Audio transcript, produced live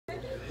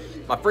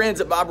My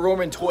friends at Bob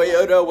Rohrman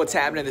Toyota, what's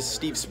happening? This is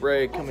Steve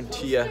Sprague coming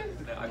to you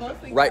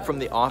right from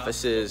the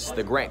offices,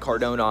 the Grant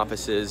Cardone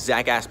offices.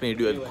 Zach asked me to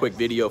do a quick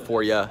video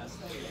for you,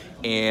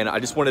 and I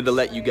just wanted to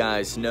let you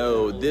guys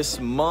know this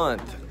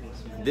month,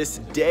 this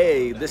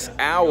day, this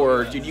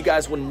hour, dude, you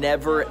guys will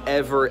never,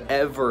 ever,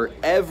 ever,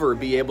 ever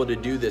be able to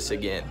do this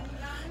again.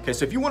 Okay,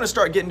 so if you want to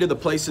start getting to the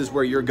places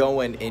where you're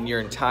going in your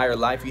entire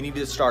life, you need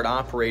to start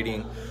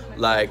operating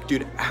like,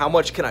 dude, how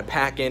much can I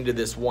pack into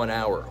this 1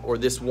 hour or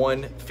this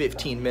one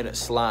 15-minute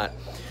slot?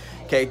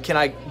 Okay, can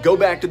I go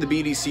back to the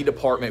BDC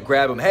department,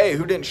 grab them? Hey,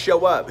 who didn't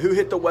show up? Who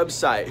hit the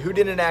website? Who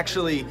didn't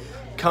actually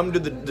come to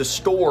the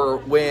store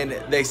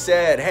when they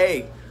said,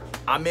 hey,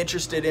 I'm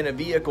interested in a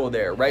vehicle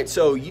there, right?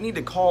 So you need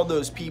to call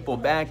those people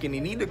back, and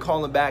you need to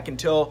call them back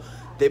until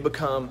they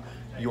become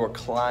your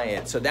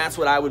client. So that's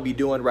what I would be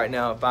doing right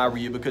now if I were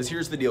you, because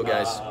here's the deal,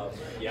 guys.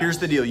 Here's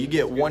the deal. You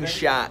get one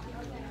shot,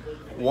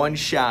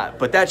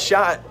 but that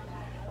shot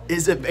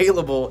is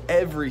available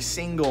every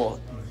single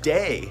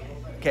day.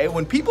 Okay,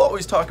 when people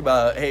always talk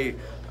about, hey,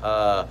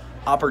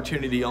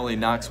 opportunity only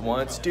knocks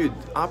once, dude,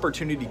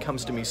 opportunity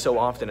comes to me so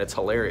often, it's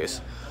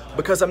hilarious,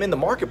 because I'm in the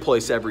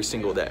marketplace every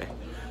single day.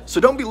 So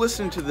don't be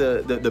listening to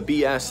the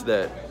BS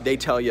that they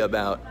tell you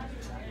about.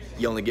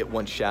 You only get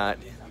one shot.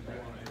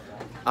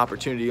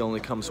 Opportunity only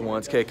comes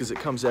once, okay, because it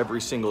comes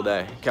every single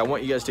day. Okay, I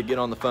want you guys to get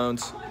on the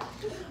phones.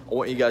 I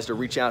want you guys to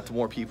reach out to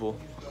more people.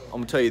 I'm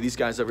gonna tell you, these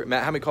guys over,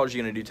 Matt, how many calls are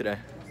you gonna do today?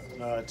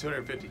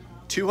 250.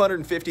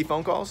 250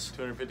 phone calls?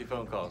 250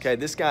 phone calls. Okay,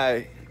 this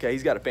guy, okay,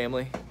 he's got a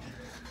family.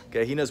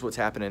 Okay, he knows what's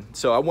happening.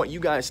 So I want you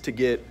guys to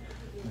get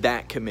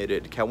that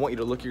committed. Okay, I want you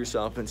to look at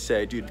yourself and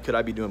say, dude, could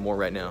I be doing more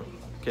right now?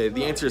 Okay,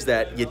 the answer is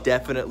that you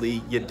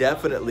definitely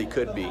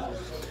could be.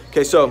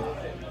 Okay, so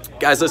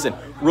guys, listen,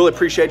 really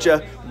appreciate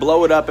you.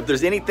 Blow it up. If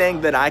there's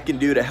anything that I can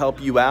do to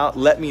help you out,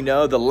 let me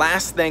know. The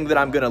last thing that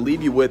I'm gonna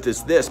leave you with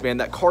is this, man,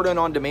 that Cardone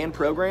On Demand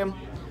program.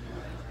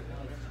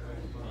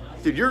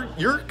 Dude,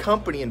 your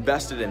company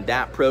invested in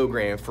that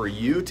program for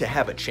you to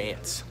have a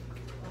chance.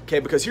 Okay,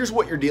 because here's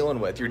what you're dealing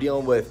with. You're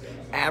dealing with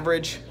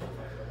average,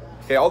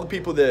 okay, all the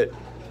people that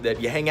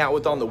you hang out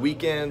with on the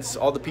weekends,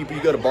 all the people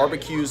you go to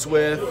barbecues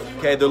with,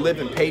 okay, they're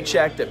living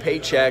paycheck to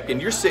paycheck,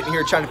 and you're sitting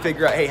here trying to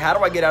figure out, hey, how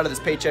do I get out of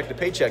this paycheck to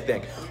paycheck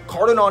thing?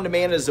 Cardone On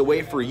Demand is a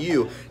way for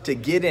you to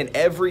get in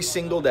every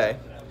single day,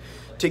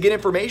 to get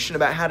information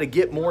about how to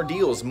get more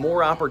deals,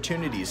 more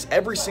opportunities,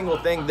 every single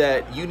thing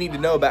that you need to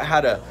know about how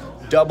to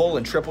double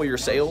and triple your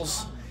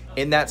sales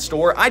in that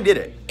store. I did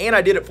it, and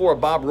I did it for a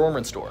Bob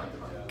Rohrman store,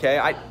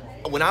 okay?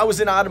 When I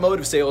was in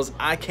automotive sales,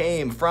 I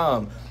came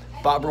from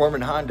Bob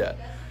Rohrman Honda.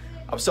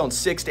 I was selling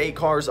 6 to 8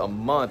 cars a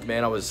month,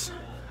 man. I was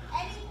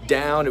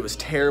down, it was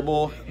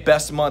terrible.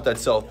 Best month, I'd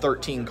sell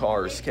 13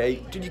 cars, okay?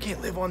 Dude, you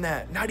can't live on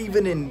that. Not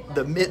even in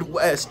the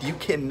Midwest, you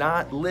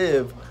cannot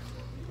live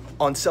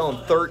on selling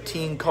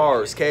 13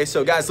 cars, okay?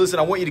 So guys, listen,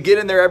 I want you to get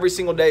in there every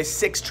single day,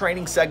 6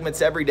 training segments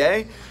every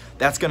day.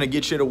 That's gonna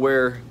get you to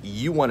where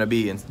you wanna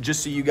be. And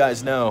just so you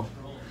guys know,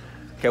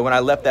 okay, when I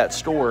left that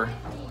store,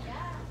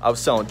 I was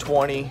selling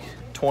 20,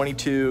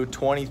 22,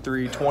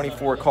 23,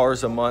 24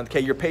 cars a month. Okay,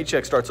 your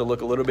paycheck starts to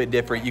look a little bit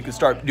different. You can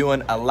start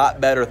doing a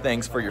lot better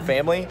things for your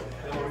family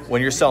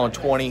when you're selling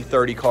 20,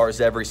 30 cars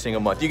every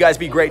single month. You guys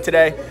be great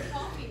today,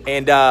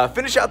 and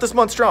finish out this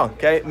month strong,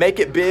 okay?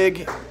 Make it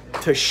big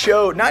to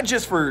show, not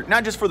just for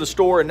the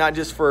store and not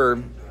just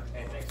for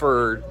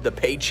the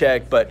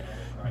paycheck, but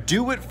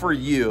do it for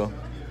you,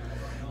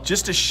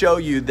 just to show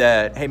you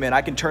that, hey man,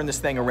 I can turn this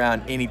thing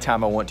around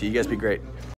anytime I want to. You guys be great.